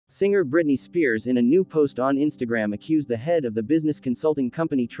Singer Britney Spears in a new post on Instagram accused the head of the business consulting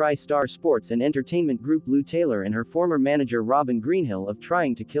company Tri-Star Sports and Entertainment Group Lou Taylor and her former manager Robin Greenhill of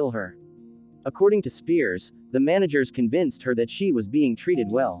trying to kill her. According to Spears, the managers convinced her that she was being treated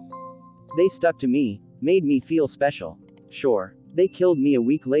well. "They stuck to me, made me feel special. Sure, they killed me a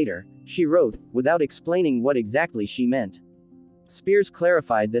week later," she wrote, without explaining what exactly she meant. Spears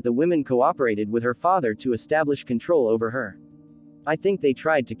clarified that the women cooperated with her father to establish control over her. "I think they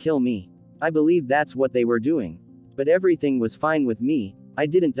tried to kill me. I believe that's what they were doing. But everything was fine with me, I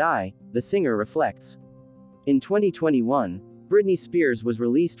didn't die," the singer reflects. In 2021, Britney Spears was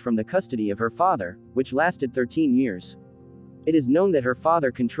released from the custody of her father, which lasted 13 years. It is known that her father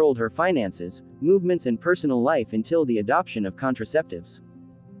controlled her finances, movements and personal life until the adoption of contraceptives.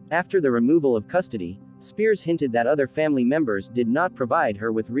 After the removal of custody, Spears hinted that other family members did not provide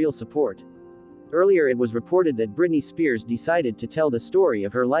her with real support. Earlier it was reported that Britney Spears decided to tell the story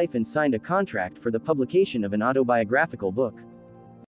of her life and signed a contract for the publication of an autobiographical book.